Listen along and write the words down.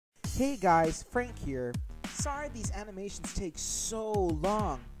Hey guys, Frank here. Sorry these animations take so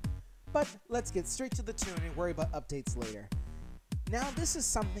long, but let's get straight to the tune and worry about updates later. Now this is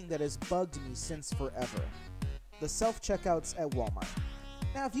something that has bugged me since forever. The self-checkouts at Walmart.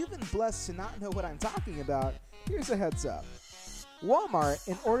 Now if you've been blessed to not know what I'm talking about, here's a heads up. Walmart,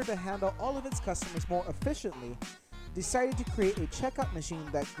 in order to handle all of its customers more efficiently, decided to create a checkout machine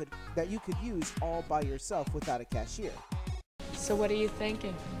that you could use all by yourself without a cashier. So what are you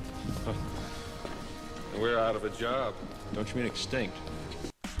thinking? We're out of a job. Don't you mean extinct?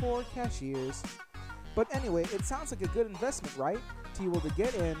 Poor cashiers. But anyway, it sounds like a good investment, right? To be able to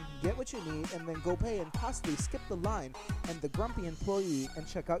get in, get what you need, and then go pay and possibly skip the line and the grumpy employee and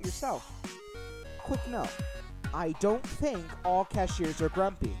check out yourself. Quick note, I don't think all cashiers are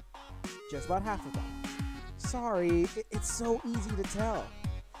grumpy. Just about half of them. Sorry, it's so easy to tell.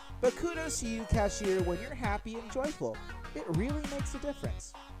 But kudos to you, cashier, when you're happy and joyful. It really makes a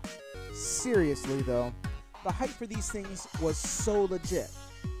difference. Seriously though, the hype for these things was so legit.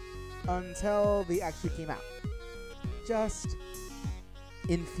 Until they actually came out. Just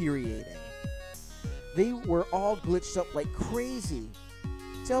infuriating. They were all glitched up like crazy.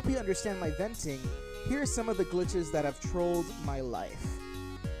 To help you understand my venting, here are some of the glitches that have trolled my life.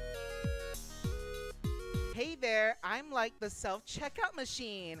 Hey there, I'm like the self-checkout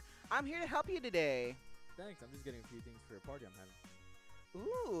machine. I'm here to help you today. Thanks, I'm just getting a few things for a party I'm having.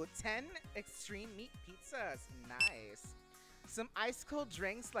 Ooh, 10 extreme meat pizzas. Nice. Some ice cold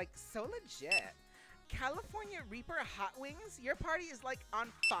drinks, like so legit. California Reaper hot wings? Your party is like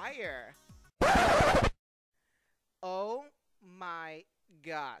on fire. Oh my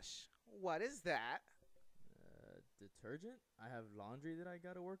gosh. What is that? Detergent? I have laundry that I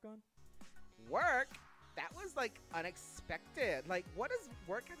gotta work on? Work? That was like unexpected. Like, what does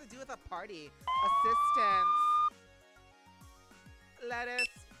work have to do with a party? Assistance. Lettuce,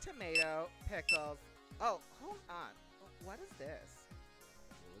 tomato, pickles. Oh, hold on. What is this?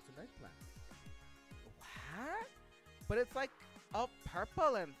 Well, it's a night plant. What? But it's like all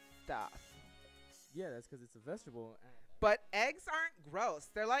purple and stuff. Yeah, that's because it's a vegetable. But eggs aren't gross.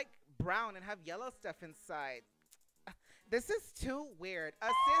 They're like brown and have yellow stuff inside. This is too weird.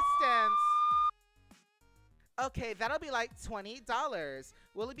 Assistance. Okay, that'll be like $20.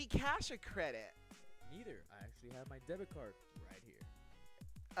 Will it be cash or credit? Neither. I actually have my debit card right here.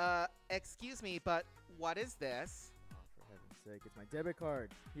 Excuse me, but what is this? Oh, for heaven's sake, it's my debit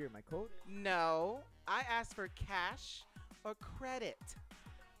card. Here, my code. No, I asked for cash or credit.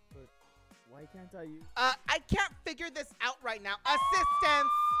 But why can't I use... I can't figure this out right now.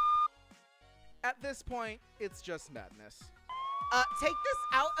 Assistance! At this point, it's just madness. Take this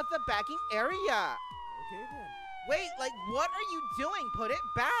out of the bagging area. Okay, then. Wait, like, what are you doing? Put it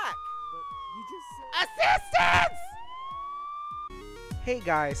back. But you just said... Assistance! Hey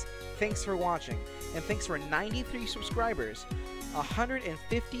guys, thanks for watching, and thanks for 93 subscribers,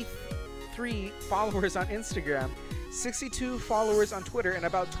 153 followers on Instagram, 62 followers on Twitter, and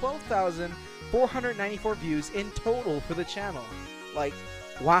about 12,494 views in total for the channel. Like,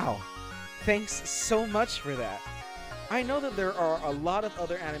 wow. Thanks so much for that. I know that there are a lot of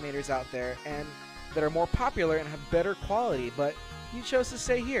other animators out there and that are more popular and have better quality, but you chose to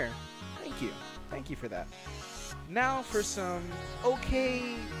stay here. Thank you. Thank you for that. Now for some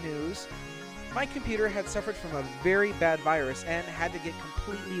okay news. My computer had suffered from a very bad virus and had to get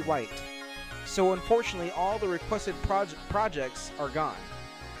completely wiped. So unfortunately all the requested projects are gone.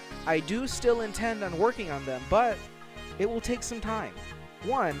 I do still intend on working on them, but it will take some time.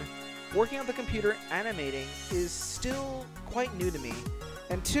 One, working on the computer animating is still quite new to me.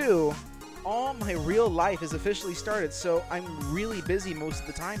 And two, all my real life is officially started, so I'm really busy most of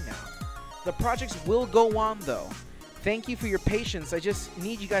the time now. The projects will go on though. Thank you for your patience. I just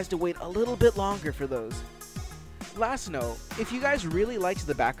need you guys to wait a little bit longer for those. Last note, if you guys really liked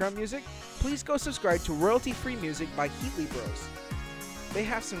the background music, please go subscribe to royalty-free music by Heatley Bros. They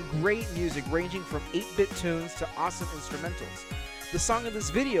have some great music ranging from 8-bit tunes to awesome instrumentals. The song of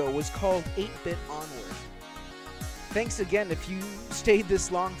this video was called 8-Bit Onward. Thanks again if you stayed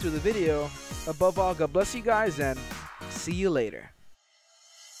this long through the video. Above all, God bless you guys and see you later.